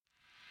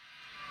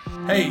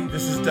Hey,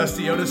 this is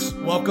Dusty Otis.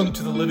 Welcome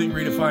to the Living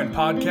Redefined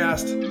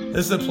podcast.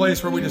 This is a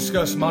place where we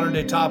discuss modern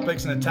day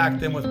topics and attack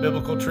them with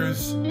biblical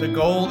truths. The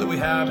goal that we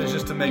have is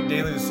just to make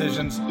daily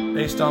decisions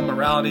based on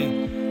morality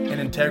and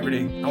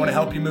integrity. I want to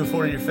help you move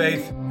forward in your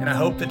faith, and I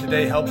hope that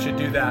today helps you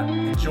do that.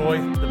 Enjoy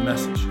the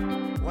message.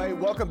 Hey,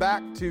 welcome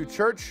back to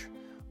Church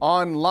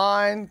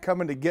Online.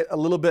 Coming to get a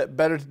little bit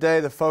better today.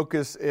 The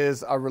focus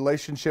is our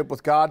relationship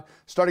with God.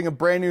 Starting a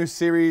brand new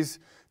series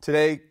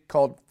today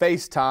called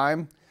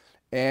FaceTime.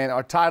 And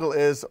our title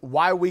is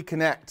Why We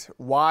Connect.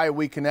 Why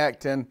we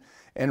connect. And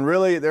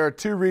really, there are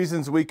two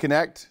reasons we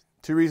connect,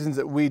 two reasons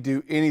that we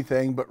do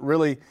anything, but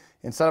really,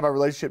 inside of our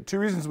relationship, two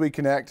reasons we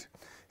connect.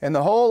 And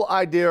the whole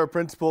idea or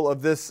principle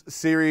of this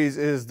series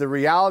is the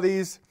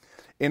realities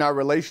in our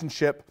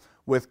relationship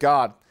with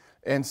God.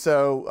 And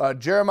so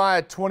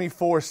Jeremiah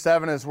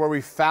 24:7 is where we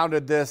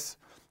founded this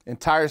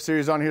entire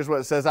series on. Here's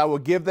what it says: I will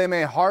give them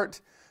a heart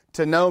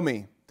to know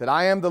me, that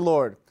I am the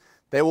Lord.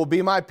 They will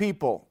be my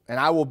people, and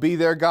I will be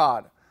their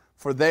God.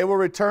 For they will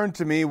return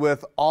to me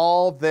with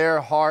all their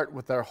heart,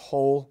 with their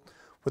whole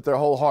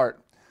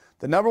heart.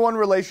 The number one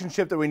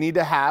relationship that we need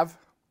to have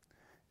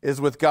is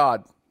with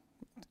God,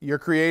 your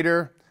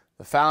creator,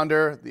 the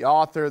founder, the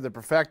author, the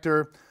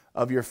perfecter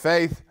of your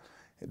faith.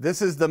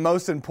 This is the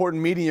most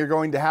important meeting you're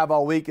going to have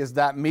all week, is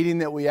that meeting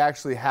that we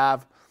actually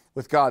have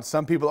with God.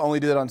 Some people only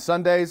do that on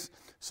Sundays.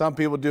 Some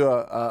people do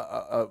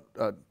a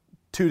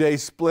 2-day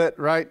split,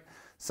 right?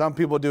 Some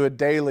people do a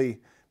daily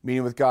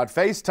meeting with God.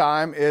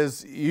 FaceTime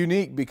is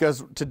unique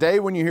because today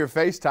when you hear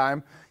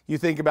FaceTime, you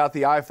think about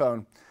the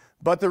iPhone.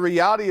 But the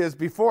reality is,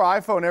 before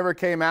iPhone ever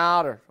came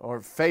out, or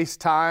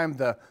FaceTime,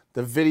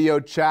 the video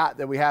chat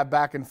that we have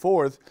back and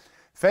forth,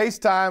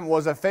 FaceTime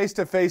was a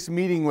face-to-face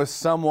meeting with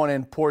someone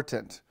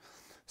important.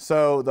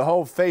 So the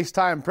whole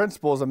FaceTime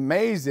principle is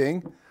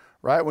amazing,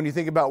 right? When you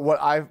think about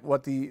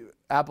what the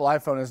Apple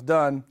iPhone has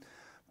done.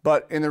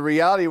 But in the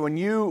reality, when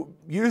you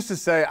used to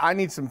say, I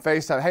need some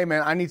FaceTime, hey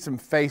man, I need some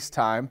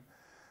FaceTime,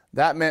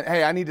 that meant,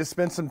 hey, I need to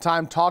spend some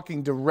time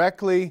talking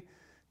directly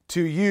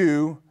to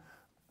you,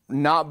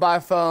 not by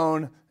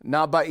phone,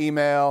 not by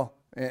email,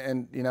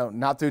 and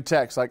not through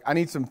text. Like, I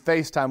need some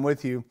FaceTime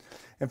with you.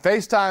 And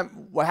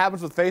FaceTime, what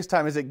happens with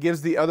FaceTime is it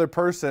gives the other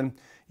person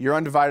your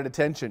undivided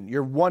attention.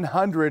 You're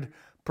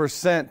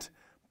 100%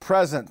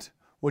 present,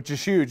 which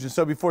is huge. And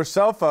so before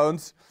cell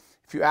phones,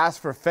 if you asked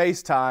for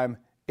FaceTime,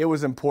 it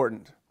was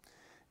important.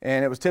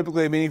 And it was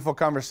typically a meaningful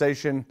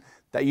conversation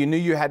that you knew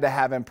you had to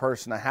have in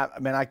person.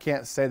 I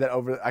can't say that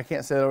over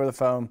the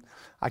phone.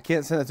 I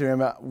can't send it through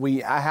email.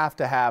 I have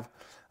to have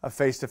a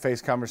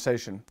face-to-face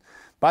conversation.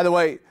 By the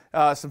way,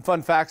 some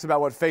fun facts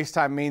about what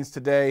FaceTime means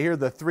today. Here are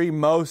the three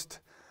most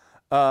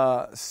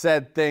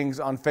said things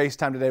on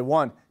FaceTime today.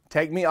 1,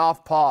 take me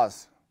off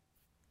pause.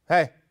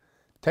 Hey,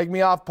 take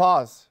me off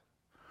pause.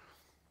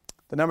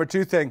 The number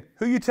 2 thing,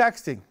 who you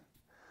texting?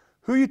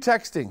 Who you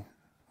texting?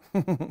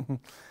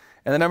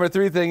 And the number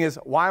 3 thing is,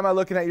 why am I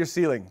looking at your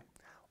ceiling?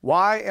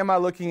 Why am I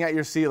looking at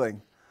your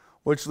ceiling?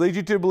 Which leads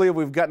you to believe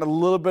we've gotten a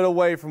little bit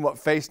away from what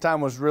FaceTime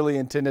was really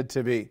intended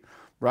to be,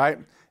 right?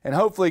 And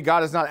hopefully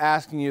God is not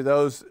asking you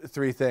those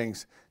 3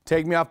 things.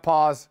 Take me off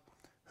pause,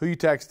 who you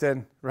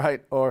texting,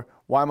 right? Or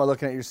why am I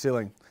looking at your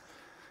ceiling?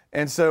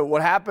 And so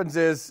what happens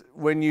is,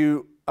 when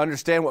you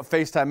understand what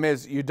FaceTime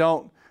is, you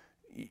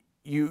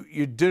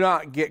do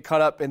not get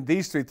caught up in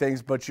these 3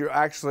 things, but you're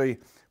actually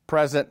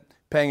present,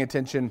 paying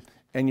attention,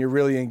 and you're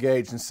really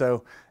engaged. And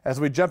so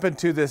as we jump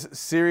into this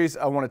series,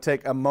 I want to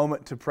take a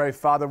moment to pray.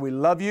 Father, we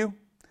love you.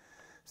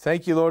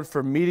 Thank you, Lord,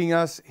 for meeting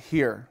us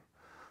here,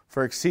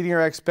 for exceeding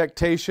our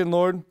expectation,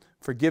 Lord,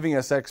 for giving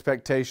us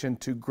expectation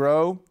to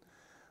grow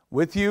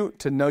with you,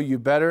 to know you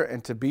better,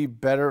 and to be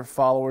better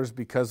followers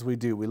because we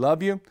do. We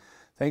love you.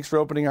 Thanks for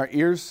opening our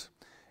ears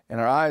and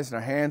our eyes and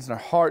our hands and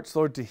our hearts,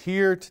 Lord, to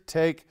hear, to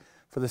take,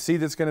 for the seed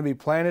that's going to be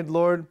planted,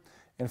 Lord,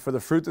 and for the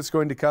fruit that's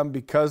going to come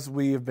because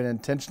we have been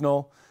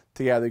intentional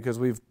together, because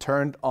we've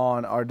turned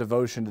on our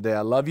devotion today.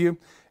 I love you,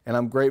 and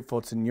I'm grateful.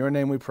 It's in your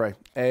name we pray.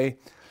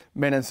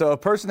 Amen. And so a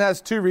person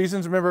has 2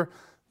 reasons. Remember,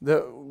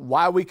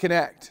 why we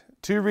connect.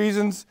 2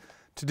 reasons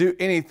to do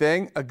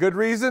anything: a good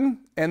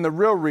reason and the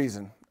real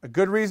reason. A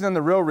good reason and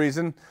the real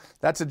reason.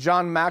 That's a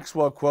John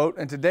Maxwell quote.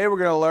 And today we're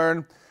going to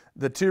learn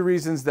the 2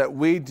 reasons that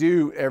we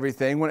do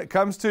everything. When it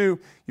comes to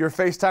your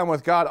FaceTime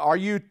with God, are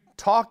you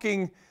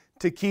talking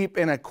to keep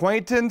an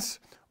acquaintance,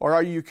 or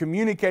are you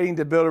communicating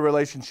to build a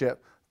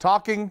relationship?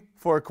 Talking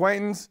for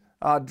acquaintance,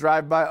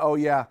 drive by, oh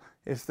yeah,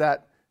 it's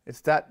that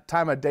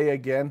time of day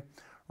again,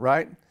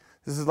 right?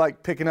 This is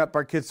like picking up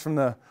our kids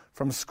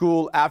from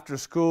school, after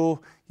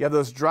school. You have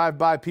those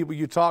drive-by people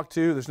you talk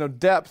to. There's no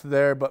depth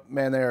there, but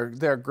man,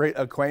 they're great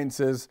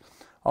acquaintances,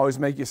 always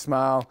make you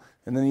smile.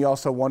 And then you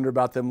also wonder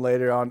about them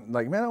later on,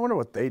 like, man, I wonder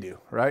what they do,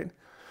 right?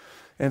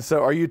 And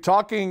so are you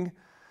talking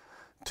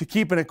to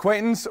keep an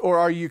acquaintance, or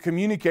are you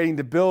communicating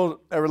to build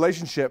a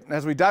relationship? And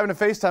as we dive into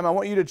FaceTime, I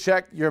want you to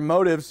check your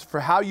motives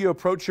for how you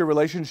approach your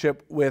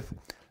relationship with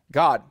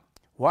God.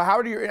 Well,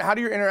 how do your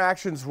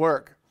interactions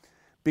work?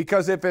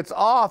 Because if it's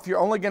off, you're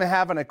only going to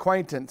have an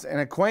acquaintance, and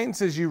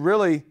acquaintances you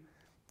really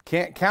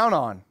can't count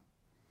on.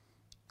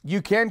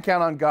 you can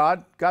count on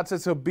God. God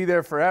says he'll be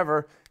there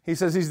forever. He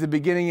says he's the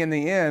beginning and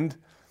the end.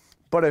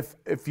 But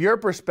if your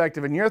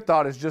perspective and your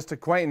thought is just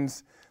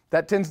acquaintance,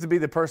 that tends to be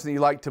the person that you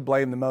like to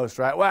blame the most,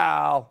 right?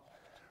 Wow,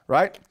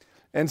 right?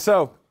 And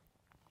so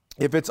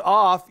if it's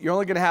off, you're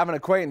only going to have an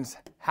acquaintance.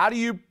 How do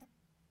you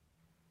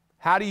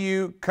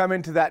come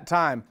into that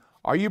time?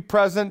 Are you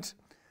present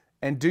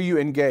and do you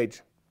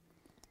engage?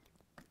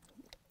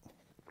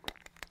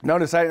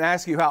 Notice I didn't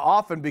ask you how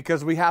often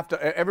because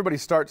everybody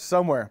starts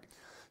somewhere.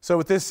 So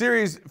with this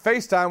series,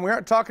 FaceTime, we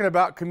aren't talking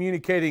about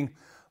communicating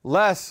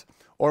less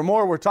or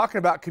more. We're talking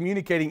about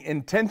communicating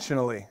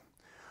intentionally.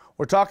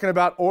 We're talking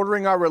about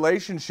ordering our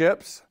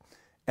relationships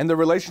and the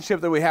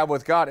relationship that we have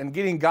with God and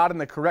getting God in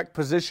the correct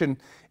position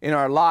in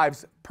our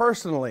lives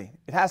personally.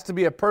 It has to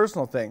be a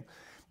personal thing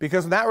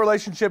because when that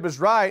relationship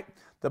is right,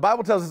 the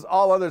Bible tells us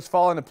all others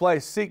fall into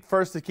place. Seek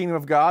first the kingdom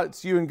of God.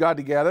 It's you and God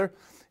together,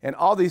 and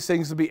all these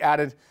things will be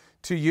added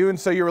to you. And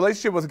so your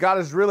relationship with God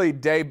is really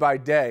day by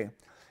day.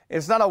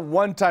 It's not a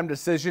one-time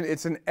decision.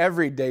 It's an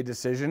everyday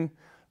decision,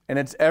 and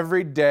it's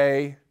every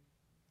day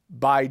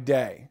by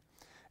day.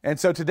 And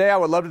so today I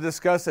would love to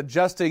discuss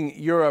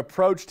adjusting your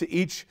approach to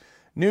each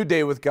new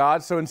day with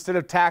God. So instead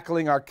of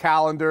tackling our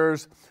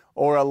calendars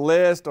or a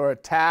list or a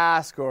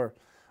task or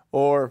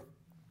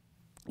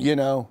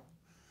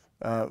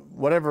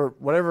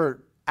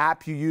whatever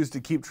app you use to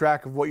keep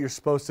track of what you're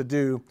supposed to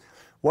do,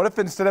 what if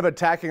instead of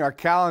attacking our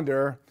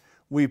calendar,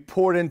 we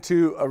poured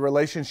into a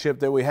relationship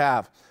that we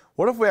have?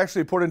 What if we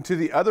actually poured into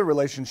the other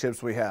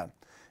relationships we had?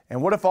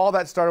 And what if all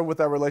that started with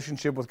our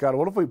relationship with God?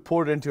 What if we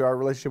poured into our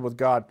relationship with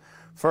God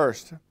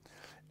first?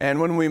 And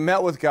when we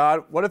met with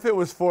God, what if it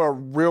was for a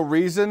real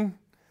reason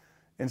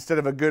instead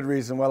of a good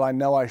reason? Well, I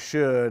know I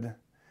should,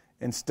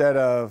 instead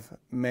of,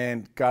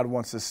 man, God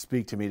wants to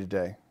speak to me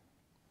today,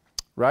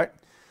 right?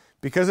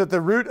 Because at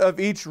the root of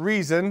each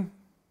reason,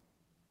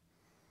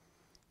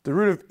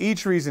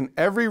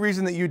 every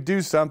reason that you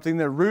do something,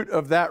 the root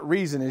of that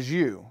reason is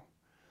you.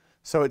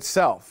 So it's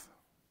self,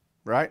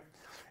 right?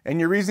 And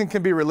your reason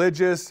can be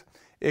religious,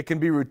 it can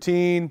be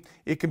routine,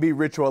 it can be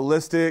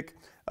ritualistic,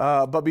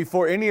 but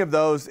before any of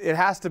those, it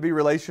has to be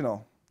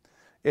relational.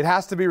 It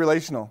has to be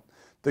relational.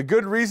 The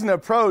good reason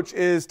approach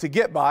is to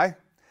get by,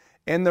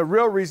 and the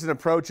real reason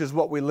approach is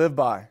what we live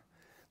by.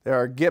 There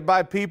are get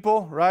by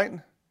people, right?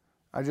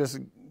 I just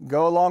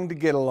go along to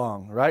get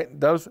along, right?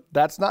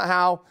 That's not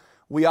how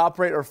we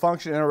operate or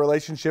function in a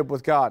relationship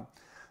with God.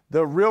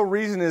 The real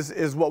reason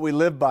is what we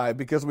live by,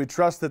 because we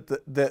trust that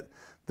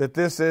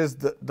this is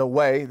the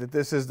way, that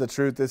this is the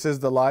truth, this is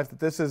the life, that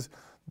this is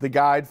the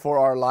guide for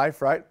our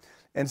life, right?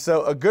 And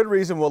so a good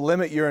reason will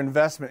limit your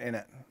investment in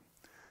it.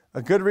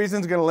 A good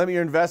reason is going to limit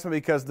your investment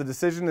because the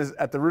decision is,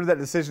 at the root of that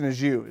decision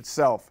is you, it's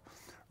self,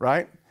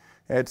 right?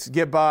 It's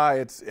get by,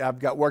 it's I've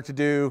got work to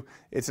do,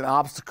 it's an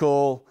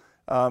obstacle,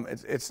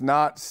 it's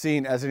not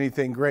seen as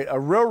anything great. A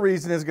real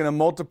reason is going to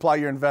multiply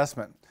your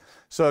investment.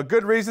 So a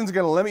good reason is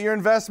going to limit your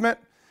investment,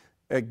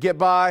 get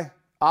by,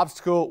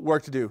 obstacle,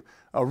 work to do.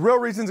 A real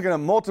reason is going to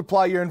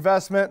multiply your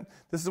investment.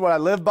 This is what I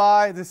live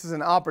by. This is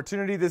an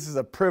opportunity. This is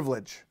a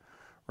privilege,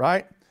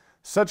 right?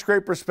 Such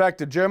great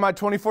perspective. Jeremiah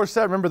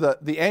 24:7, remember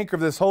the anchor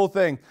of this whole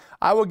thing.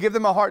 I will give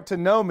them a heart to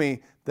know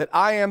me, that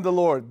I am the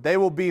Lord. They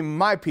will be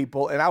my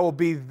people, and I will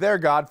be their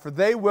God, for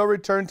they will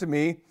return to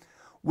me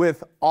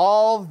with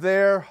all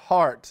their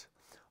heart,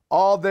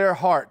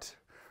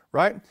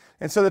 right?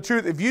 And so the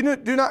truth, if you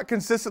do not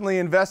consistently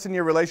invest in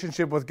your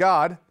relationship with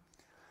God,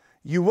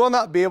 you will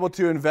not be able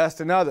to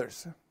invest in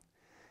others.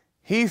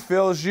 He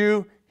fills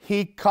you.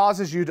 He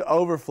causes you to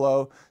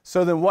overflow.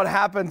 So then what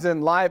happens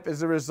in life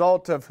is a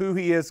result of who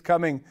He is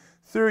coming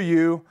through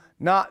you,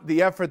 not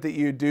the effort that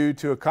you do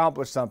to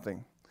accomplish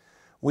something.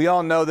 We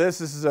all know this.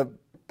 This is a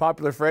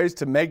popular phrase.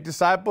 To make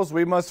disciples,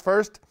 we must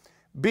first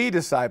be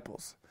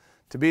disciples.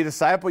 To be a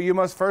disciple, you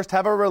must first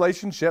have a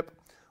relationship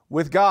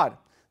with God.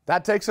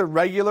 That takes a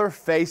regular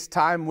face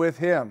time with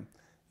Him.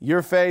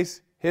 Your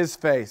face, His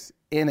face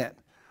in it,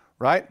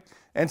 right?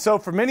 And so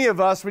for many of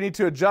us, we need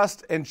to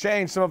adjust and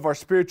change some of our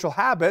spiritual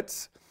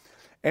habits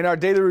and our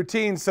daily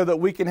routines so that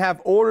we can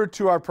have order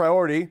to our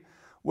priority,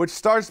 which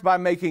starts by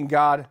making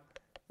God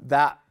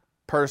that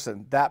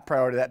person, that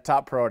priority, that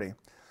top priority.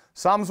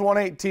 Psalms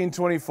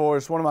 118:24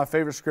 is one of my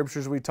favorite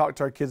scriptures. We talk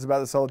to our kids about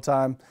this all the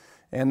time,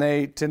 and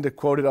they tend to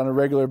quote it on a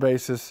regular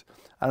basis.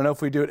 I don't know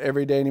if we do it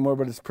every day anymore,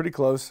 but it's pretty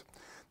close.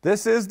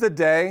 This is the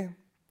day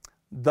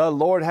the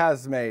Lord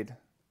has made.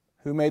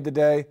 Who made the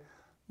day?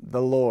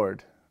 The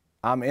Lord.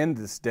 I'm in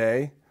this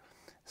day,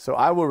 so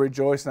I will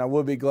rejoice and I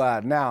will be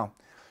glad. Now,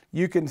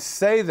 you can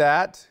say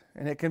that,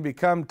 and it can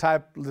become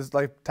this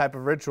type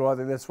of ritual. I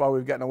think that's why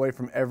we've gotten away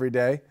from every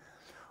day.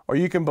 Or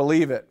you can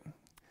believe it.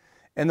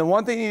 And the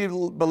one thing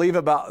you believe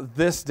about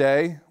this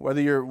day,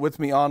 whether you're with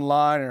me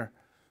online or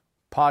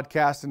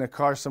podcast in a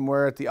car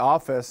somewhere at the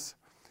office,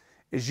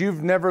 is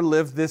you've never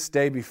lived this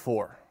day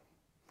before.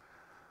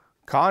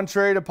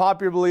 Contrary to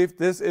popular belief,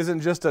 this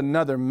isn't just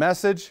another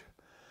message.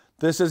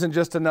 This isn't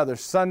just another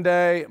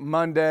Sunday,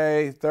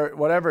 Monday,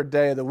 whatever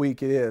day of the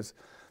week it is.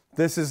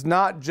 This is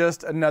not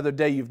just another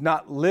day. You've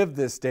not lived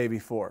this day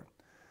before.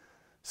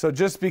 So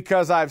just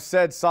because I've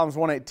said Psalms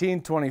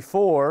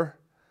 118:24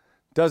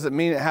 doesn't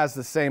mean it has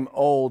the same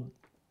old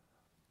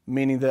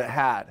meaning that it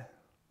had.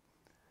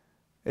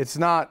 It's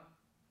not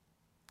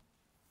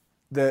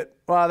that,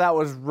 well, that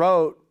was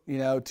wrote,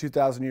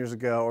 2,000 years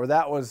ago,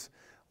 or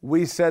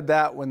we said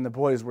that when the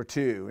boys were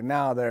 2 and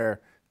now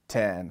they're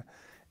 10.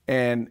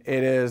 And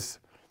it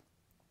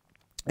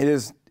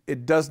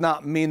does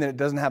not mean that it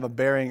doesn't have a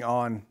bearing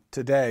on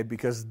today,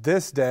 because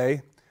this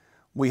day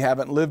we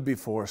haven't lived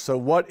before. So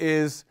what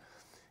is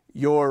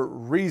your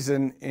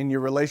reason in your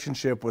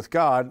relationship with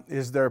God?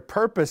 Is there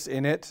purpose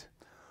in it,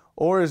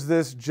 or is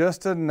this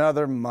just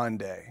another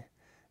Monday?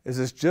 Is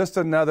this just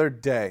another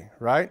day,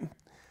 right?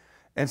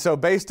 And so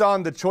based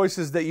on the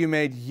choices that you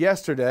made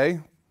yesterday,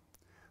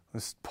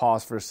 let's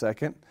pause for a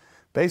second.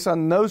 Based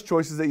on those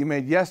choices that you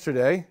made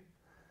yesterday,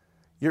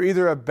 you're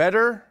either a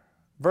better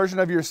version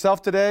of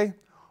yourself today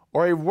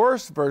or a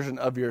worse version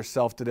of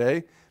yourself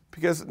today,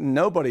 because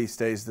nobody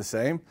stays the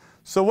same.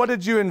 So what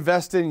did you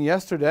invest in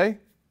yesterday?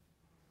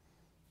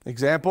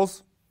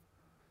 Examples: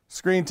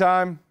 screen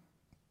time,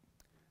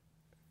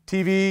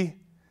 TV,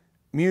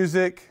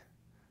 music,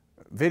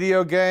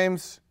 video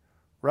games,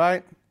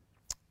 right?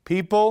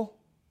 People.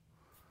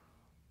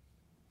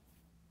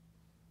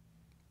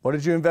 What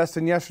did you invest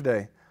in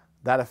yesterday?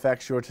 That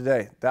affects your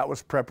today. That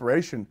was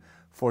preparation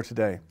for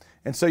today.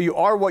 And so you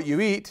are what you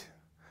eat.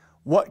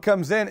 What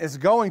comes in is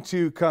going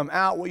to come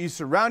out. What you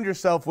surround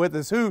yourself with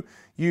is who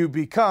you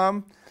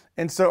become.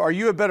 And so are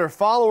you a better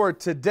follower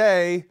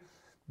today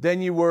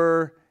than you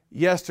were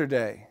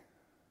yesterday?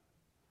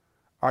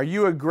 Are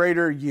you a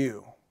greater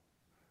you?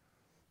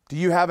 Do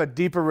you have a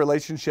deeper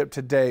relationship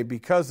today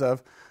because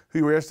of who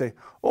you were yesterday?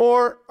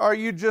 Or are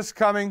you just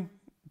coming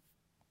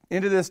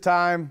into this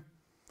time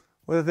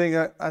with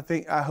a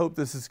thing, I hope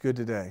this is good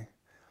today?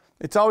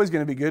 It's always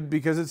going to be good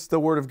because it's the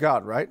Word of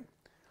God, right?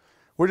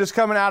 We're just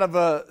coming out of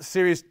a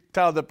series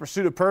titled The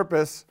Pursuit of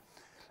Purpose.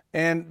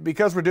 And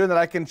because we're doing that,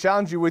 I can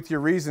challenge you with your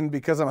reason,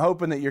 because I'm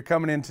hoping that you're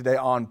coming in today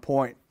on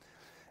point.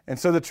 And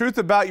so the truth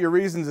about your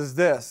reasons is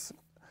this: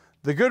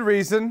 the good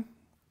reason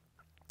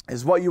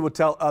is what you will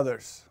tell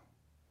others.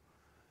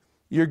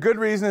 Your good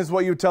reason is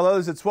what you tell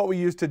others. It's what we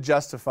use to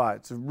justify.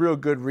 It's a real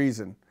good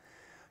reason.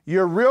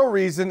 Your real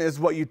reason is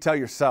what you tell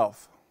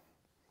yourself.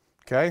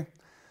 Okay?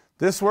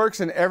 This works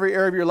in every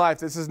area of your life.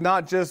 This is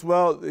not just,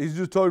 well, he's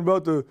just talking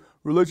about the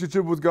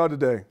relationship with God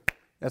today.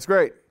 That's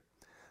great.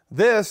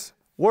 This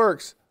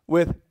works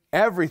with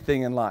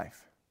everything in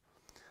life.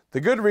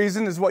 The good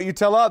reason is what you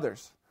tell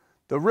others.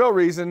 The real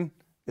reason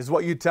is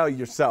what you tell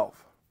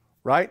yourself,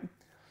 right?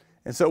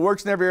 And so it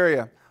works in every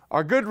area.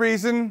 Our good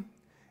reason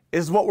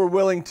is what we're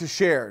willing to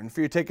share. And if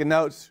you're taking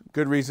notes,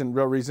 good reason,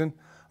 real reason.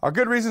 Our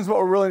good reason is what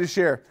we're willing to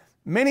share.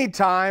 Many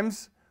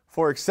times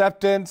for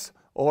acceptance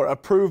or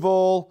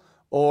approval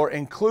or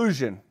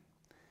inclusion.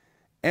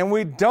 And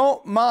we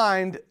don't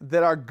mind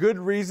that our good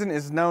reason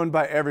is known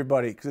by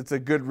everybody, because it's a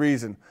good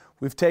reason.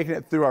 We've taken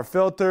it through our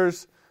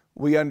filters.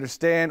 We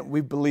understand.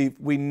 We believe.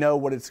 We know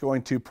what it's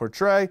going to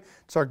portray.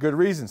 It's our good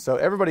reason. So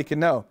everybody can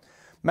know.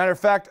 Matter of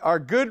fact, our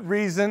good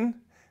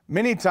reason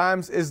many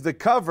times is the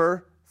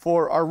cover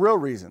for our real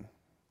reason.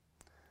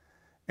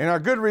 And our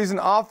good reason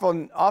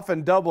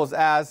often doubles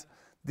as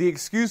the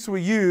excuse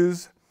we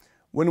use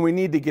when we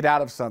need to get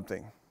out of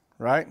something,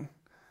 right?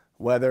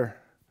 Weather.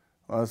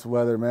 Well, it's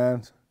weather,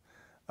 man.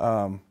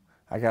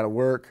 I got to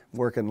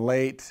working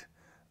late.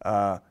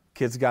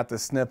 Kids got the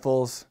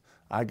sniffles.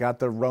 I got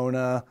the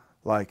Rona,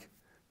 like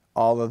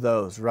all of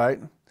those, right?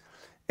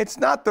 It's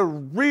not the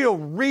real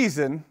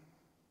reason,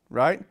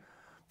 right?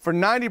 For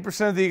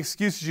 90% of the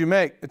excuses you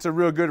make, it's a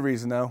real good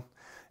reason, though.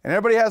 And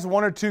everybody has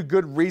one or two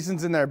good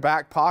reasons in their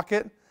back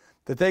pocket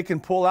that they can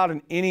pull out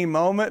in any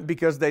moment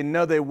because they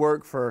know they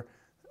work for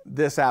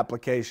this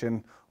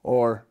application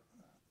or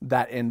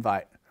that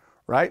invite,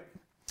 right?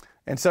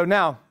 And so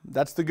now,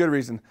 that's the good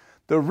reason.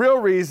 The real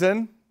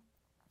reason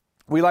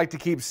we like to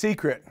keep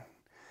secret.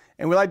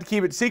 And we like to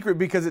keep it secret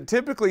because it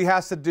typically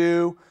has to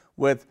do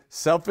with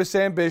selfish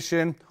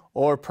ambition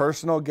or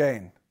personal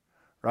gain,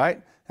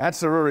 right?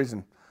 That's the real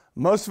reason.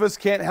 Most of us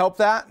can't help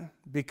that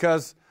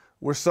because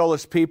we're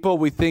soulish people.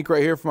 We think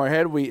right here from our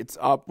head.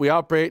 We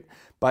operate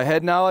by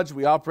head knowledge.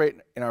 We operate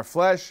in our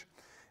flesh.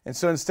 And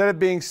so instead of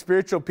being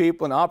spiritual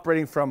people and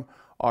operating from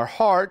our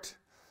heart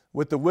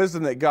with the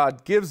wisdom that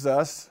God gives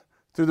us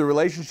through the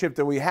relationship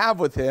that we have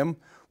with Him,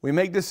 we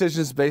make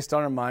decisions based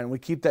on our mind. We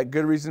keep that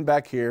good reason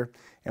back here,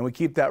 and we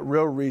keep that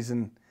real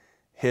reason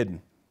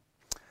hidden.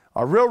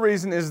 Our real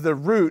reason is the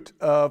root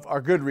of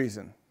our good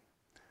reason.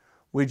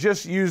 We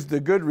just use the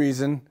good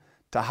reason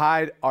to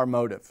hide our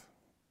motive.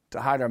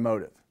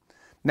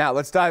 Now,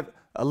 let's dive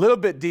a little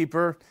bit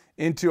deeper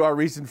into our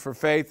reason for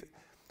faith,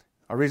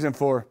 our reason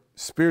for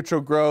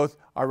spiritual growth,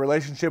 our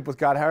relationship with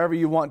God, however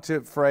you want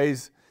to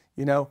phrase,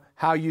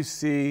 how you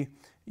see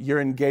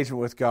your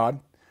engagement with God,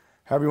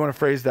 however you want to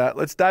phrase that.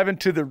 Let's dive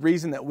into the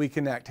reason that we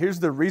connect. Here's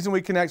the reason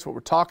we connect, what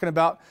we're talking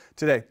about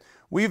today.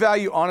 We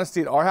value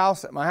honesty at our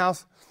house, at my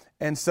house,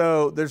 and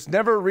so there's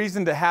never a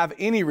reason to have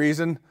any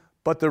reason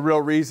but the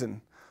real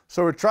reason.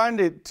 So we're trying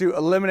to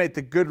eliminate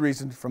the good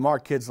reason from our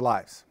kids'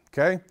 lives,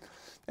 okay?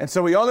 And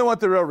so we only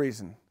want the real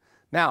reason.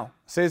 Now,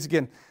 say this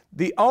again.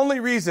 The only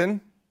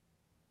reason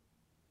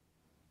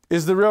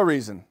is the real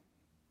reason.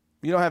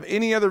 You don't have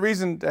any other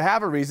reason to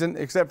have a reason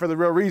except for the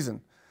real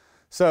reason.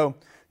 So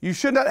you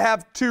should not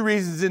have two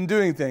reasons in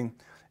doing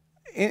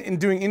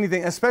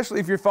anything, especially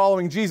if you're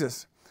following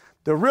Jesus.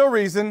 The real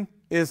reason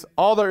is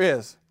all there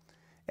is,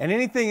 and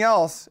anything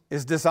else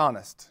is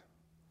dishonest.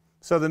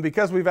 So then,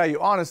 because we value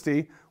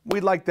honesty, we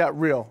like that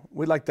real.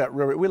 We like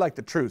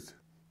the truth.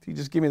 If you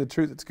just give me the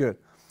truth, it's good.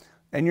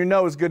 And your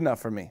no is good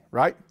enough for me,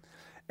 right?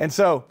 And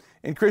so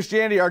in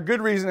Christianity, our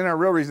good reason and our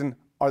real reason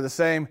are the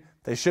same.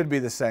 They should be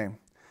the same.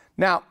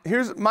 Now,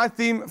 here's my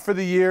theme for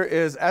the year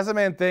is, as a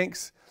man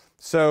thinks,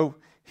 so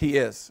he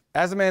is.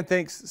 As a man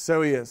thinks,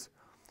 so he is.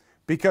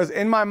 Because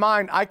in my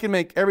mind, I can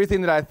make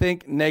everything that I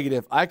think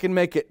negative. I can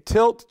make it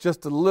tilt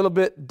just a little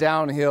bit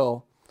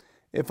downhill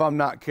if I'm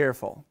not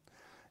careful.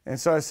 And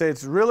so I say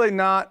it's really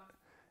not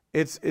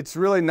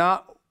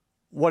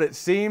what it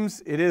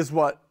seems. It is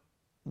what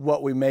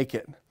we make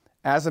it.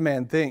 As a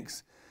man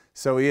thinks,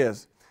 so he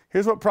is.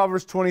 Here's what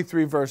Proverbs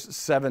 23 verse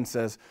 7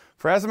 says.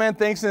 For as a man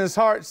thinks in his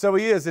heart, so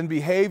he is. In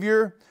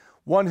behavior,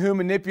 one who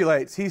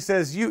manipulates. He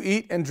says, you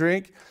eat and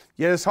drink,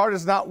 yet his heart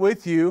is not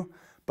with you,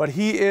 but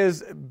he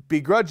is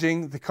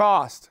begrudging the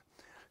cost.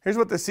 Here's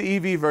what the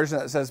CEV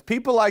version says.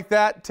 People like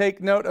that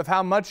take note of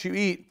how much you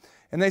eat,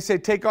 and they say,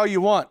 take all you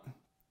want.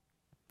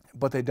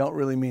 But they don't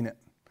really mean it.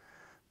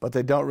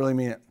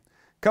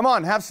 Come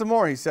on, have some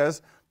more, he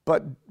says.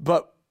 But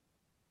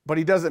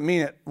he doesn't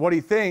mean it. What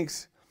he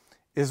thinks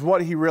is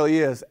what he really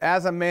is.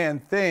 As a man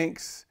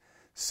thinks,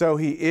 so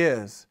he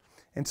is.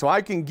 And so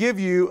I can give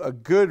you a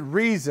good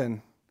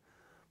reason,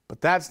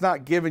 but that's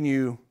not giving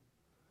you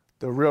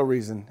the real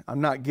reason.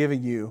 I'm not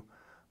giving you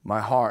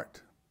my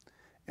heart.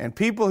 And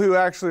people who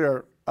actually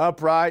are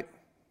upright,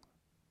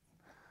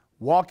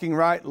 walking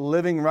right,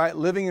 living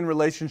in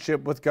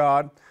relationship with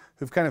God,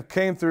 who've kind of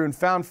came through and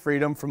found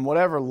freedom from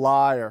whatever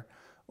lie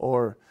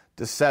or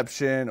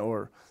deception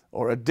or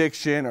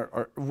addiction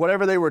or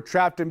whatever they were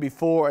trapped in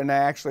before, and they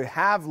actually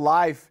have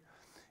life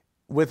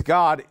with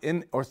God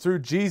in or through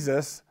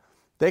Jesus,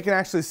 they can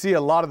actually see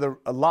a lot of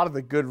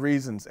the good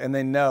reasons, and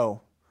they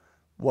know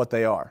what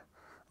they are,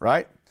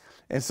 right?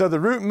 And so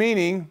the root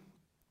meaning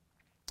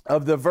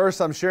of the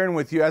verse I'm sharing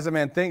with you, as a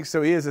man thinks,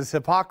 so he is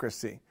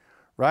hypocrisy,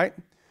 right?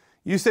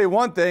 You say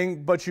one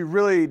thing, but you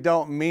really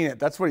don't mean it.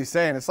 That's what he's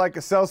saying. It's like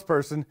a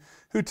salesperson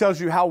who tells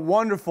you how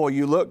wonderful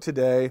you look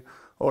today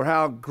or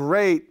how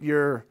great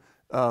your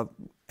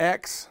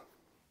X,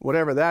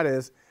 whatever that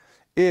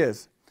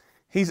is.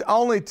 He's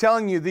only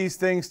telling you these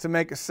things to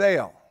make a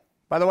sale.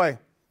 By the way,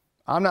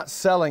 I'm not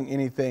selling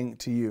anything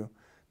to you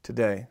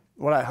today.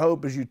 What I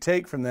hope is you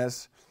take from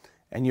this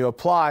and you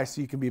apply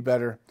so you can be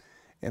better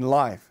in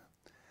life.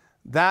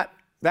 That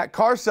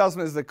car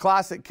salesman is the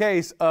classic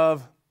case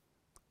of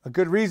a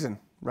good reason,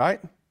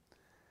 right?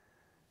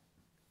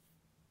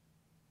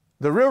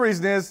 The real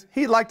reason is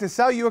he'd like to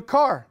sell you a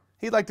car.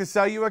 He'd like to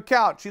sell you a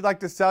couch. He'd like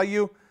to sell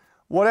you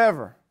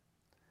whatever.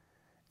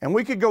 And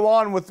we could go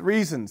on with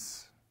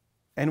reasons,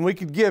 and we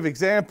could give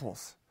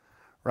examples,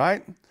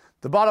 right?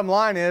 The bottom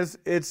line is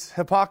it's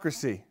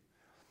hypocrisy.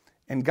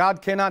 And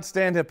God cannot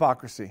stand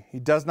hypocrisy. He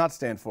does not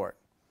stand for it,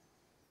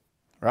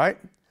 right?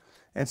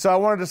 And so I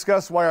want to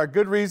discuss why our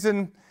good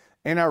reason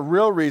and our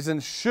real reason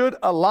should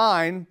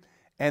align,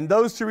 and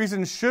those two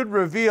reasons should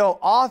reveal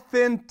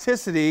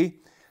authenticity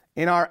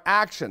in our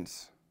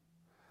actions.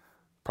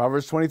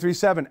 Proverbs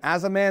 23:7,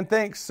 as a man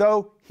thinks,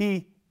 so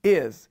he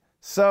is.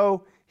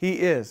 So he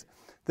is.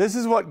 This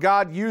is what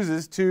God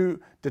uses to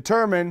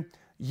determine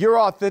your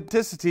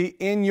authenticity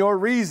in your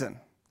reason.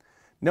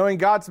 Knowing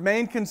God's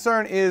main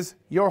concern is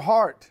your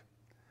heart.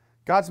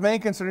 God's main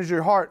concern is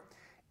your heart.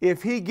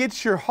 If he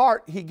gets your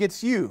heart, he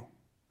gets you.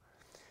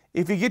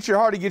 If he gets your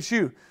heart, he gets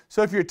you.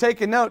 So if you're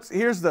taking notes,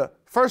 here's the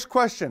first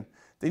question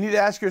that you need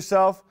to ask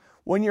yourself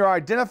when you're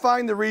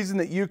identifying the reason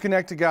that you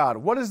connect to God.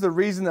 What is the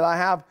reason that I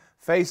have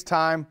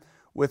FaceTime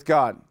with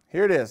God?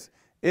 Here it is.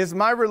 Is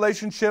my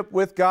relationship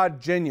with God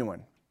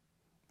genuine?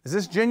 Is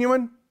this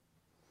genuine?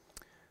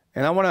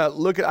 And I want to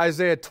look at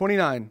Isaiah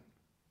 29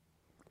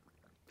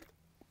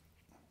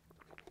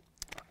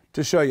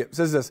 to show you. It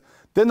says this,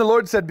 then the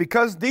Lord said,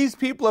 because these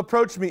people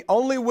approach me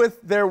only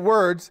with their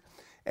words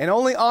and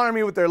only honor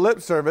me with their lip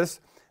service,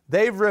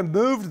 they've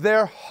removed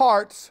their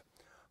hearts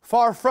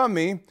far from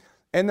me,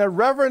 and their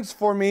reverence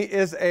for me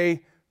is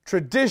a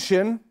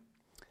tradition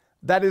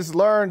that is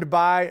learned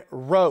by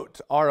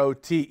rote,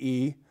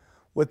 R-O-T-E,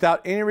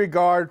 without any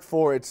regard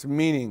for its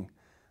meaning.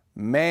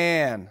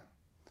 Man.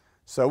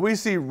 So we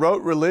see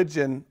rote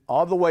religion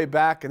all the way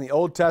back in the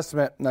Old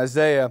Testament in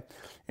Isaiah.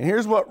 And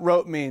here's what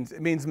rote means.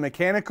 It means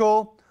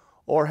mechanical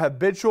or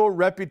habitual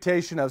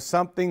repetition of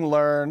something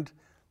learned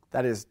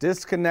that is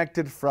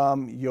disconnected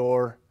from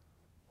your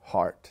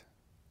heart.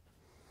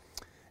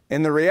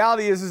 And the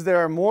reality is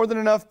there are more than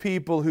enough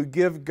people who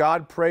give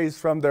God praise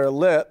from their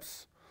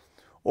lips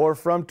or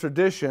from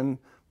tradition,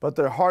 but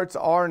their hearts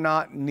are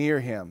not near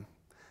him.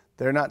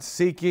 They're not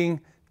seeking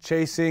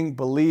chasing,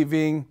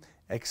 believing,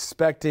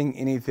 expecting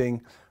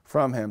anything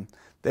from Him.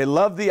 They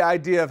love the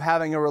idea of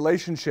having a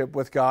relationship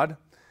with God.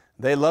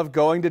 They love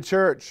going to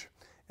church.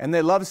 And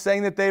they love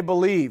saying that they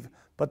believe,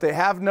 but they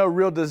have no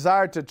real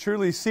desire to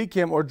truly seek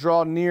Him or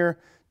draw near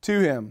to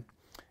Him.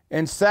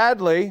 And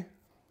sadly,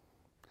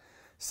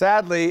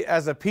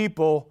 as a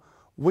people,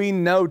 we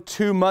know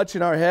too much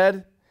in our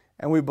head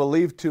and we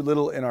believe too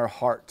little in our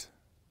heart.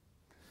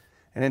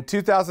 And in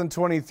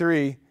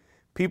 2023,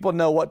 people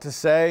know what to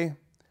say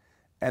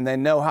and they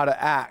know how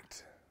to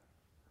act.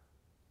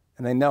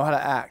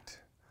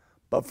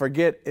 But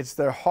forget, it's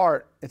their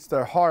heart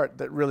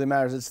that really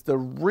matters. It's the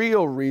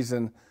real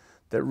reason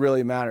that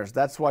really matters.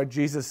 That's why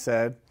Jesus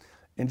said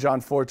in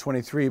John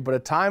 4:23, but a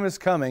time is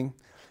coming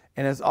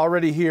and is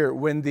already here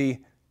when the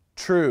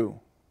true,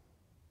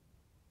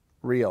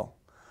 real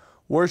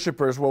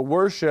worshipers will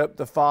worship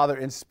the Father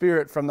in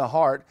spirit from the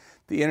heart,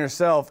 the inner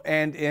self,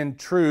 and in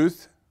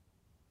truth.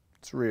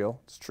 It's real,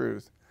 it's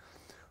truth.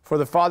 For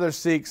the Father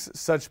seeks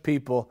such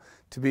people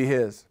to be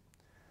His.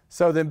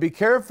 So then be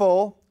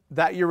careful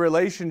that your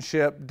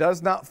relationship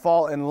does not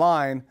fall in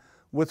line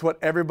with what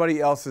everybody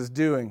else is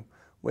doing.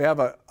 We have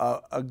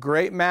a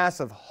great mass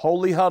of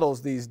holy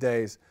huddles these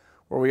days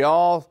where we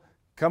all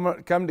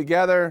come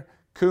together,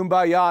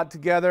 kumbaya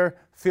together,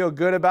 feel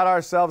good about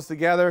ourselves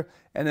together,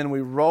 and then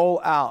we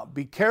roll out.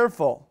 Be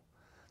careful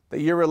that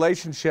your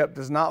relationship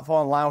does not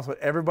fall in line with what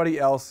everybody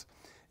else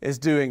is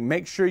doing.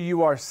 Make sure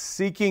you are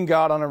seeking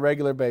God on a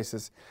regular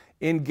basis,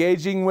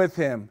 engaging with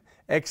Him,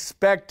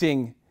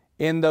 expecting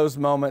in those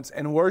moments,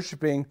 and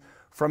worshiping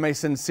from a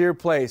sincere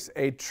place,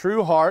 a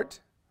true heart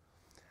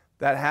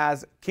that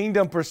has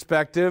kingdom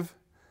perspective,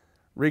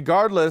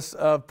 regardless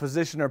of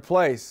position or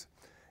place.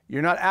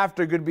 You're not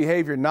after good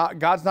behavior.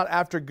 God's not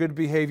after good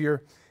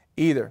behavior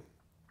either.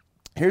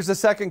 Here's the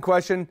second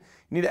question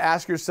you need to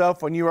ask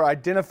yourself when you are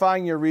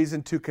identifying your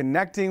reason to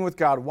connecting with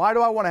God. Why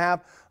do I want to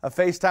have a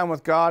FaceTime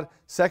with God?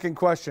 Second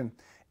question,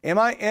 am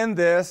I in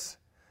this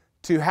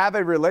to have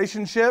a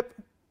relationship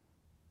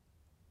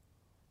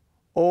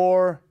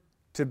or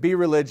to be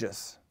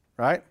religious,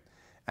 right?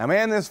 Am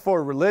I in this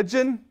for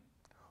religion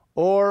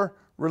or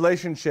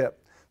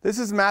relationship? This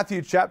is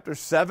Matthew chapter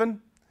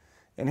 7,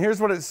 and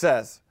here's what it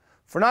says.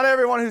 For not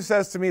everyone who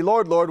says to me,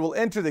 Lord, Lord, will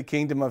enter the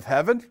kingdom of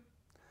heaven,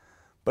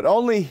 but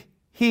only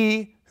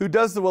he who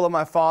does the will of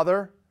my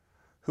Father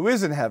who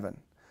is in heaven.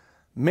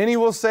 Many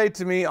will say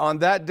to me on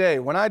that day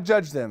when I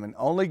judge them, and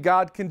only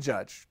God can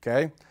judge,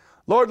 okay?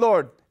 Lord,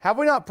 Lord, have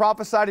we not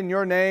prophesied in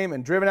your name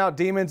and driven out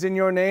demons in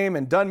your name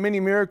and done many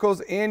miracles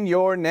in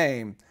your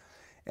name?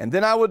 And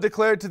then I will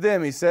declare to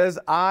them, he says,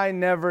 I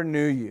never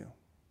knew you.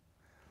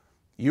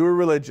 You were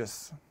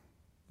religious.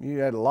 You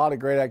had a lot of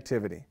great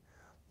activity,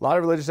 a lot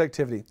of religious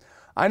activity.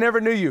 I never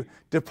knew you.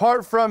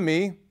 Depart from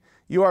me.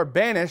 You are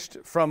banished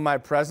from my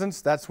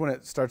presence. That's when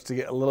it starts to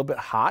get a little bit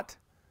hot,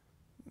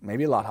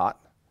 maybe a lot hot.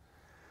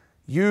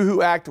 You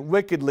who act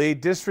wickedly,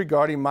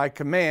 disregarding my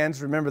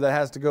commands. Remember, that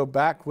has to go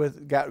back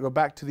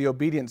to the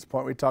obedience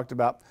point we talked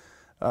about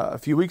a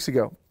few weeks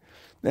ago.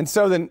 And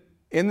so then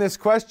in this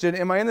question,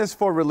 am I in this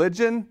for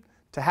religion,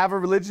 to have a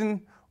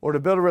religion, or to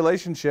build a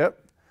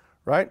relationship,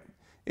 right?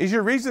 Is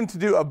your reason to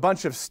do a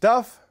bunch of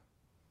stuff,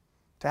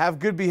 to have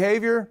good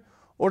behavior,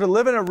 or to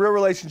live in a real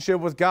relationship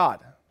with God?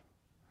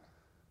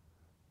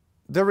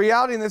 The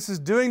reality in this is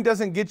doing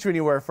doesn't get you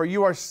anywhere, for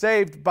you are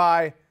saved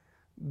by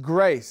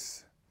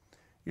grace.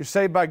 You're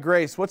saved by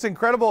grace. What's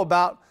incredible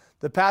about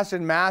the passage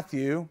in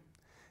Matthew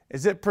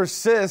is it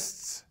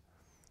persists.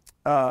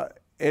 It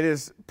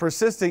is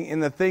persisting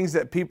in the things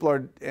that people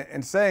are,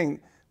 and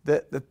saying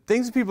that the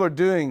things that people are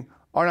doing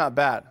are not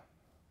bad.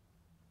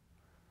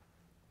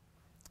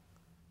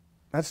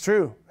 That's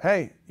true.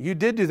 Hey, you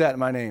did do that in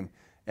my name.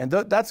 And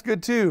that's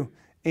good too.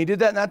 And you did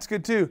that and that's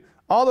good too.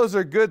 All those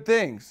are good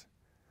things.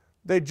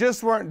 They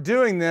just weren't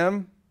doing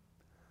them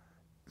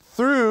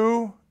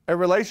through a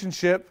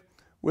relationship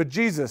with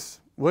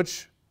Jesus,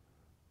 which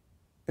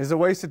is a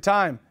waste of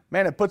time.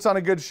 Man, it puts on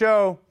a good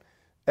show.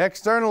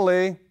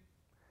 Externally,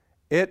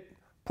 it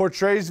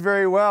portrays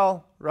very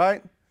well,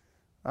 right?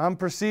 I'm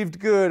perceived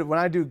good when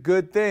I do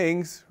good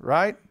things,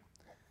 right?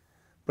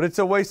 But it's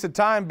a waste of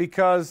time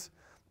because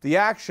the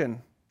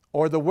action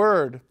or the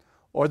word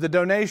or the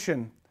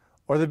donation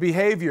or the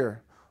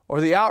behavior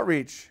or the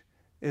outreach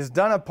is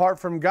done apart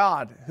from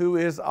God, who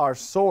is our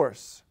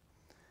source.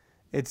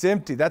 It's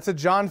empty. That's a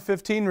John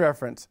 15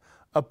 reference.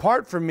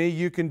 Apart from me,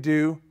 you can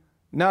do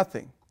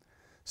nothing.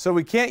 So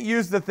we can't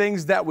use the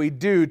things that we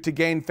do to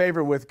gain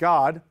favor with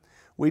God.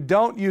 We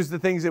don't use the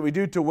things that we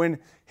do to win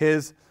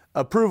His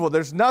approval.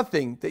 There's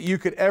nothing that you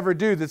could ever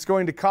do that's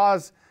going to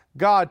cause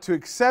God to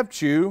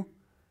accept you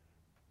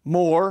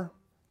more,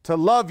 to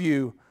love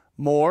you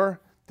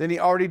more than He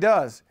already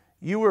does.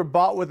 You were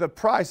bought with a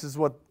price, is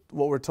what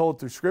we're told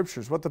through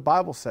Scriptures, what the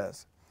Bible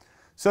says.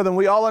 So then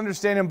we all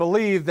understand and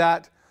believe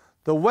that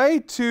the way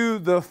to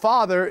the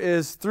Father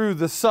is through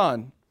the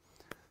Son.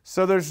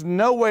 So there's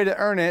no way to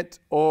earn it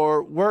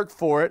or work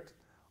for it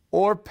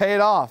or pay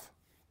it off.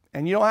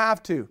 And you don't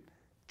have to.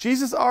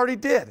 Jesus already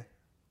did.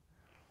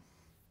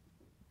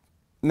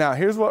 Now,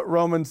 here's what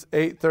Romans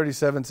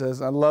 8:37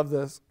 says. I love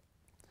this.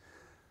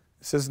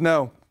 It says,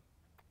 no.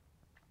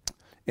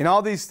 In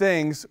all these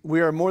things,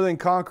 we are more than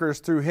conquerors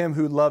through him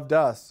who loved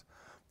us.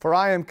 For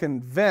I am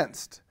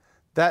convinced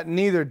that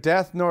neither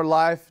death nor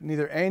life,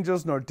 neither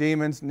angels nor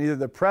demons, neither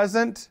the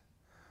present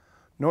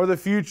nor the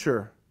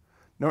future,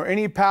 nor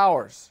any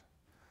powers,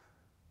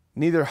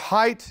 neither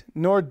height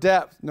nor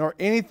depth, nor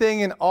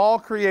anything in all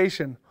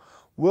creation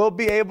will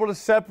be able to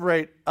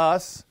separate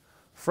us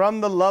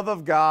from the love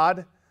of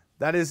God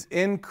that is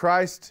in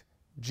Christ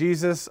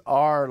Jesus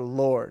our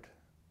Lord.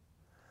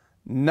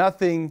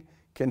 Nothing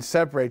can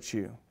separate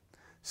you.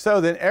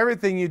 So then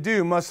everything you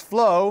do must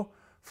flow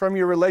from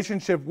your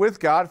relationship with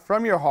God,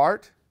 from your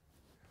heart.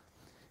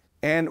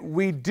 And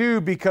we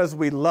do because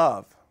we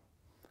love.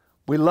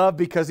 We love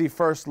because he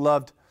first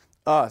loved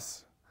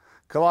us.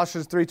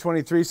 Colossians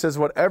 3:23 says,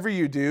 whatever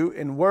you do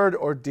in word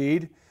or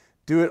deed,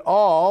 do it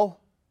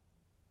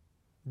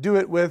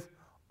with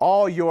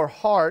all your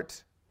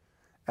heart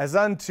as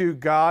unto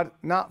God,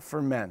 not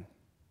for men.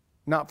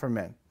 Not for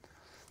men.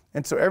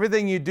 And so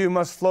everything you do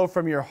must flow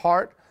from your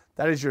heart.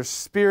 That is your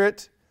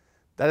spirit.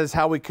 That is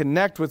how we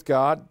connect with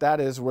God. That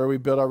is where we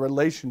build our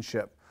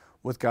relationship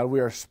with God. We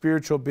are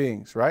spiritual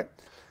beings, right?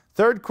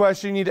 Third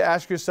question you need to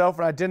ask yourself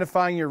when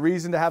identifying your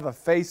reason to have a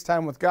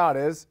FaceTime with God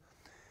is,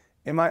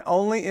 am I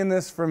only in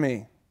this for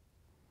me?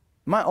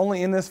 Am I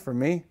only in this for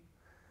me?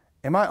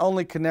 Am I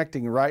only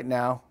connecting right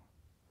now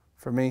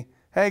for me?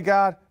 Hey,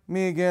 God,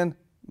 me again,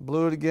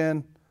 blew it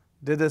again,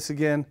 did this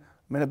again.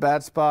 I'm in a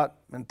bad spot.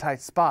 I'm in a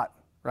tight spot,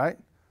 right?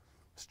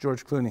 It's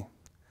George Clooney.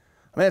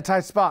 I'm in a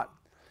tight spot.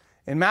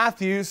 In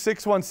Matthew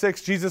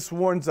 6:16, Jesus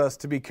warns us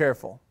to be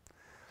careful.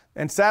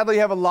 And sadly,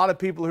 you have a lot of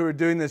people who are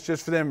doing this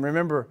just for them.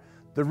 Remember,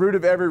 the root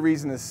of every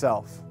reason is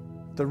self.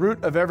 The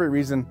root of every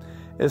reason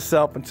is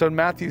self. And so in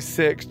Matthew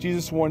 6,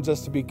 Jesus warns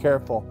us to be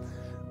careful.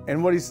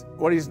 And what he's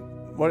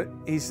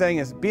saying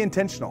is be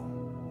intentional,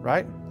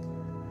 right?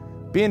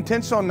 Be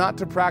intentional not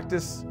to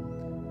practice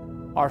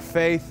our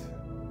faith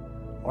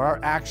or our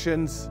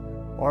actions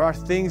or our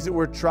things that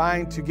we're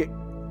trying to get,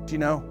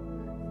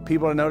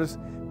 people to notice.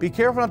 Be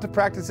careful not to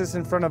practice this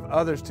in front of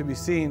others to be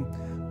seen,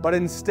 but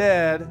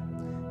instead,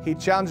 he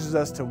challenges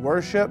us to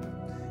worship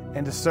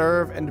and to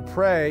serve and to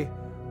pray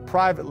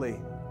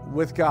privately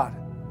with God.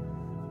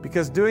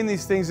 Because doing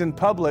these things in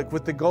public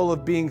with the goal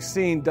of being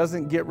seen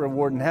doesn't get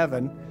reward in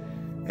heaven.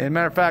 And as a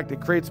matter of fact, it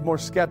creates more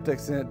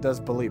skeptics than it does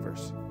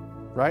believers,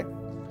 right?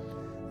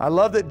 I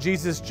love that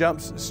Jesus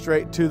jumps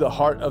straight to the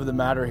heart of the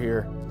matter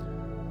here.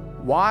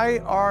 Why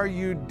are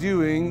you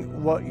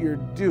doing what you're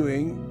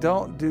doing?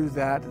 Don't do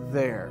that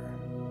there.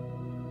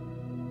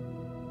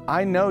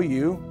 I know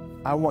you.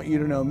 I want you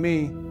to know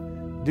me.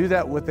 Do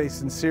that with a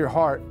sincere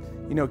heart.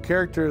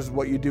 Character is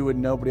what you do when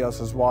nobody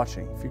else is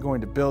watching. If you're going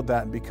to build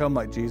that and become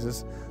like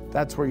Jesus,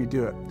 that's where you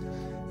do it.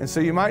 And so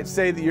you might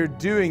say that you're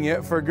doing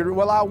it for a good.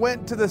 Well, I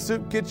went to the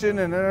soup kitchen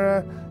and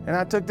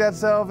I took that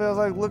selfie. I was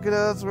like, look at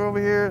us, we're over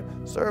here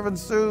serving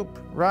soup,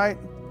 right?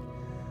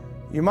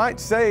 You might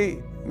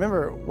say,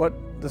 remember what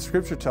the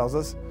scripture tells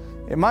us,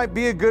 it might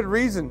be a good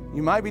reason.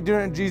 You might be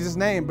doing it in Jesus'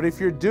 name, but if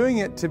you're doing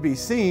it to be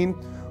seen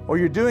or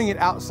you're doing it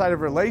outside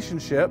of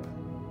relationship,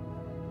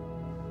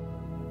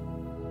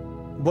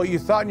 what you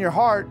thought in your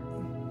heart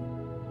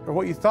or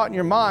what you thought in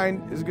your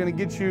mind is going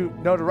to get you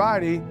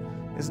notoriety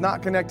is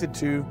not connected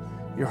to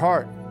your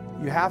heart.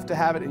 You have to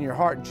have it in your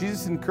heart.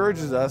 Jesus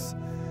encourages us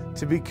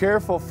to be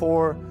careful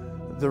for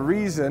that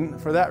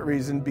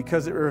reason,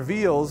 because it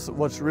reveals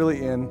what's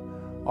really in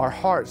our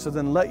heart. So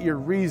then let your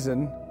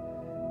reason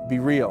be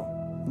real.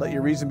 Let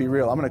your reason be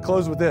real. I'm going to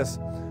close with this.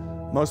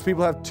 Most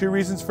people have two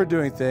reasons for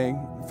doing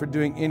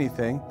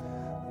anything.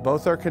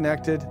 Both are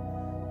connected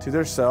to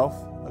their self.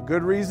 A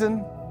good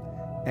reason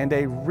and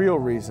a real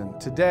reason.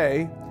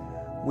 Today,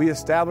 we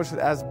establish that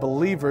as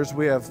believers,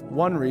 we have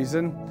one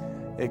reason.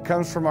 It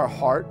comes from our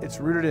heart. It's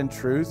rooted in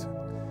truth.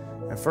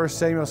 And 1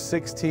 Samuel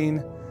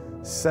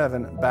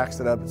 16:7 backs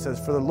it up. It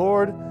says, for the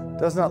Lord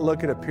does not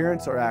look at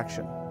appearance or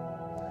action.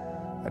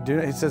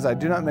 He says, I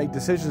do not make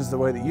decisions the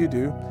way that you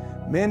do.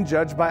 Men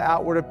judge by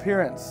outward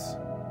appearance,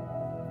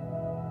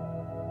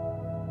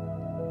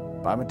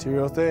 by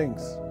material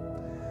things.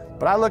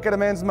 But I look at a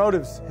man's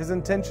motives, his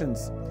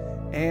intentions,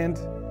 and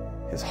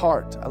his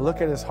heart. I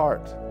look at his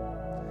heart.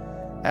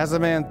 As a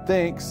man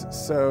thinks,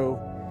 so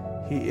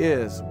he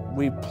is.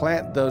 We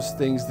plant those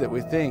things that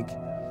we think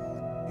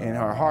in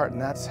our heart,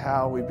 and that's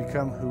how we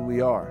become who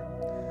we are.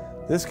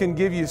 This can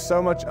give you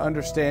so much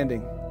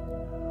understanding.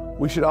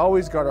 We should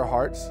always guard our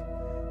hearts,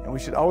 and we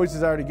should always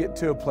desire to get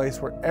to a place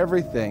where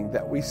everything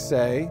that we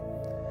say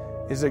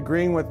is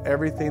agreeing with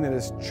everything that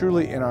is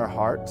truly in our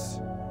hearts.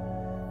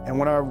 And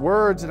when our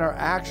words and our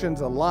actions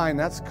align,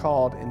 that's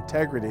called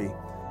integrity.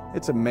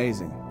 It's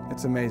amazing.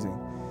 It's amazing.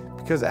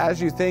 Because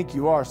as you think,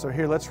 you are. So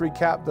here, let's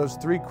recap those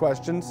 3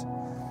 questions.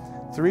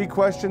 3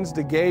 questions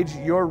to gauge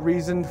your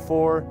reason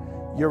for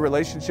your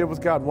relationship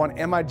with God. 1,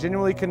 am I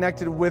genuinely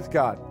connected with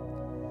God?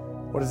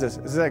 What is this?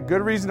 Is that a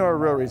good reason or a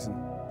real reason?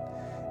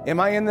 Am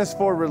I in this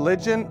for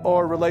religion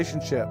or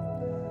relationship?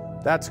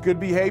 That's good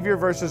behavior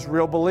versus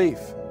real belief.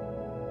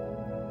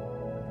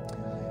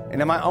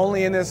 And am I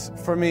only in this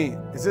for me?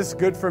 Is this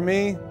good for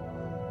me?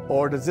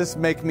 Or does this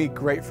make me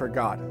great for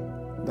God?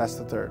 That's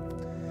the third.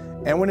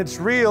 And when it's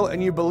real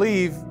and you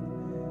believe,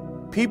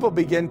 people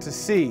begin to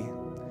see,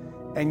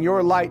 and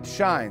your light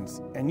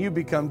shines, and you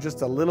become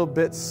just a little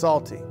bit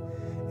salty.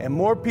 And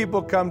more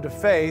people come to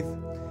faith,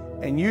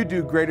 and you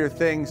do greater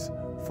things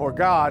for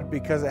God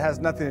because it has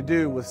nothing to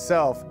do with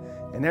self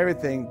and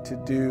everything to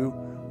do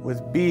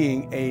with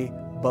being a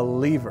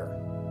believer,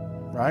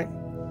 right?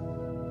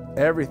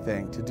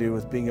 Everything to do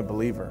with being a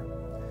believer.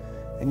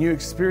 And you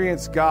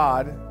experience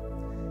God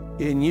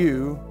in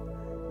you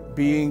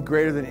being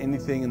greater than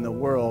anything in the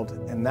world,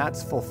 and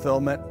that's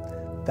fulfillment,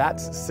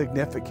 that's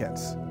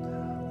significance.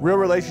 Real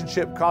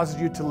relationship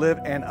causes you to live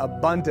an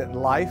abundant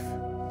life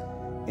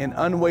in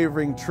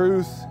unwavering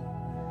truth,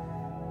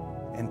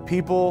 and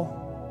people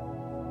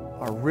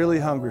are really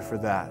hungry for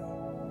that.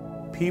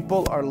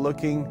 People are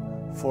looking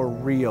for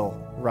real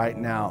right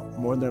now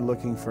more than they're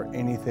looking for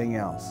anything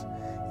else.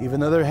 Even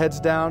though their head's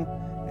down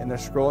and they're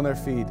scrolling their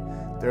feed,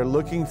 they're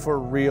looking for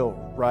real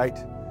right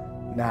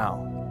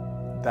now.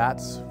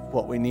 That's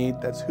what we need.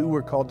 That's who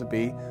we're called to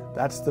be.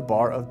 That's the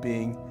bar of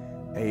being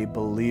a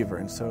believer.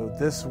 And so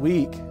this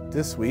week,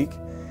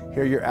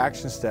 here are your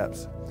action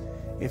steps.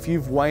 If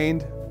you've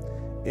waned,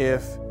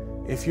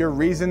 if your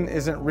reason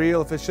isn't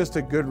real, if it's just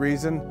a good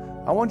reason,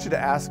 I want you to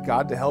ask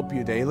God to help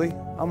you daily.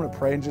 I'm going to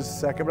pray in just a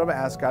second, but I'm going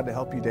to ask God to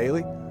help you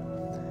daily.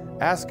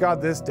 Ask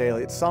God this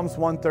daily. It's Psalms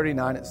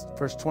 139, it's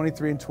verse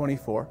 23 and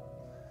 24.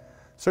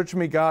 Search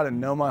me, God, and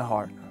know my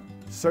heart.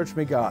 Search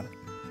me, God,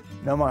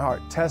 know my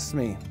heart. Test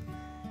me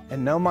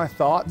and know my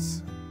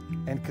thoughts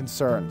and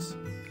concerns.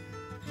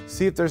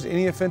 See if there's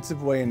any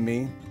offensive way in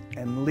me,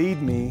 and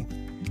lead me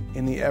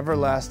in the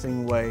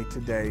everlasting way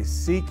today.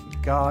 Seek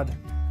God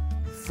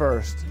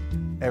first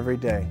every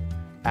day.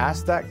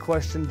 Ask that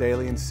question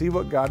daily and see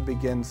what God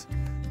begins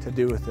to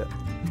do with it.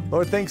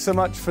 Lord, thanks so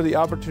much for the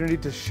opportunity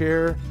to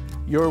share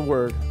your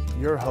word,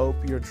 your hope,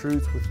 your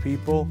truth with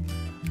people.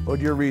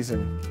 Lord, your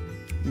reason.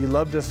 You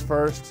loved us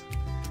first.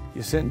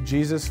 You sent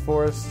Jesus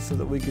for us so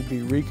that we could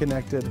be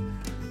reconnected,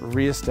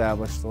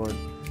 reestablished, Lord.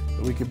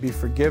 That we could be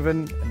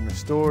forgiven and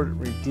restored,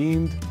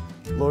 redeemed,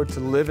 Lord, to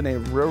live in a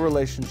real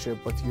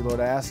relationship with you. Lord,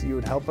 I ask that you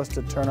would help us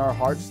to turn our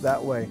hearts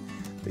that way,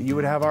 that you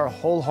would have our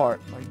whole heart,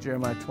 like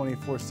Jeremiah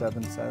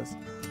 24:7 says.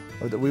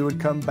 Lord, that we would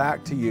come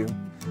back to you,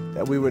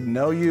 that we would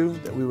know you,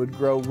 that we would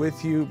grow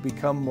with you,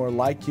 become more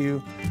like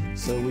you,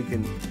 so we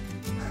can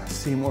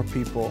see more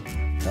people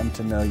come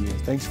to know you.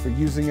 Thanks for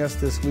using us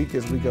this week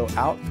as we go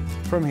out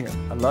from here.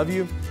 I love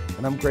you,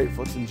 and I'm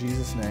grateful. It's in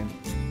Jesus' name.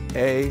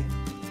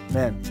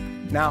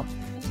 Amen. Now,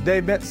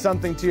 today meant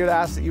something to you. To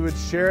ask that you would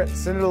share it,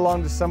 send it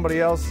along to somebody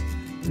else.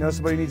 You know,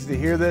 somebody needs to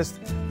hear this.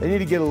 They need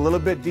to get a little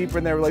bit deeper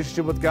in their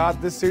relationship with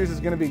God. This series is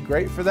going to be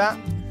great for that.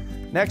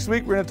 Next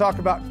week, we're going to talk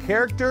about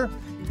character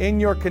in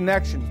your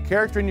connection.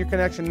 Character in your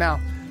connection. Now,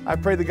 I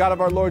pray the God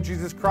of our Lord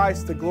Jesus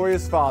Christ, the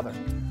glorious Father,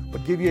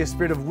 would give you a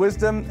spirit of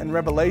wisdom and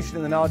revelation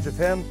in the knowledge of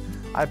Him.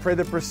 I pray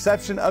the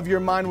perception of your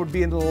mind would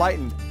be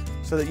enlightened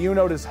so that you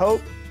know what His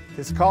hope,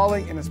 His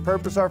calling, and His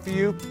purpose are for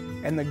you,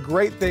 and the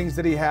great things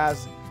that He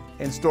has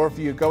in store for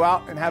you. Go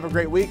out and have a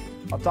great week.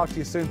 I'll talk to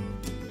you soon.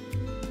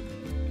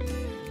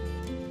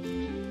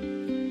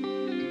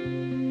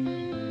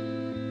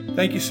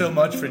 Thank you so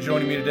much for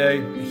joining me today.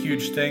 A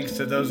huge thanks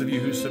to those of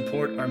you who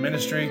support our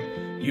ministry.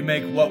 You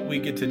make what we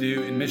get to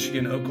do in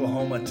Michigan,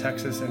 Oklahoma,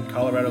 Texas, and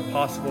Colorado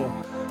possible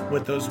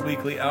with those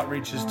weekly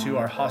outreaches to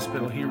our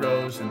hospital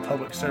heroes and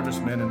public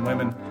servicemen and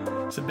women.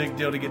 It's a big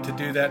deal to get to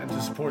do that and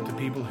to support the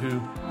people who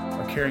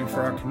are caring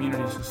for our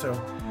communities. And so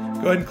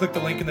go ahead and click the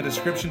link in the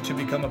description to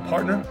become a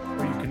partner,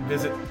 or you can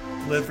visit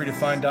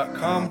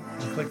liveredefined.com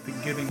and click the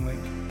giving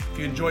link. If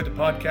you enjoyed the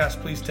podcast,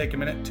 please take a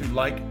minute to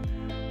like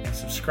and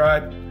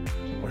subscribe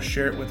or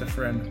share it with a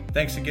friend.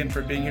 Thanks again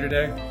for being here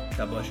today.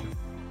 God bless you.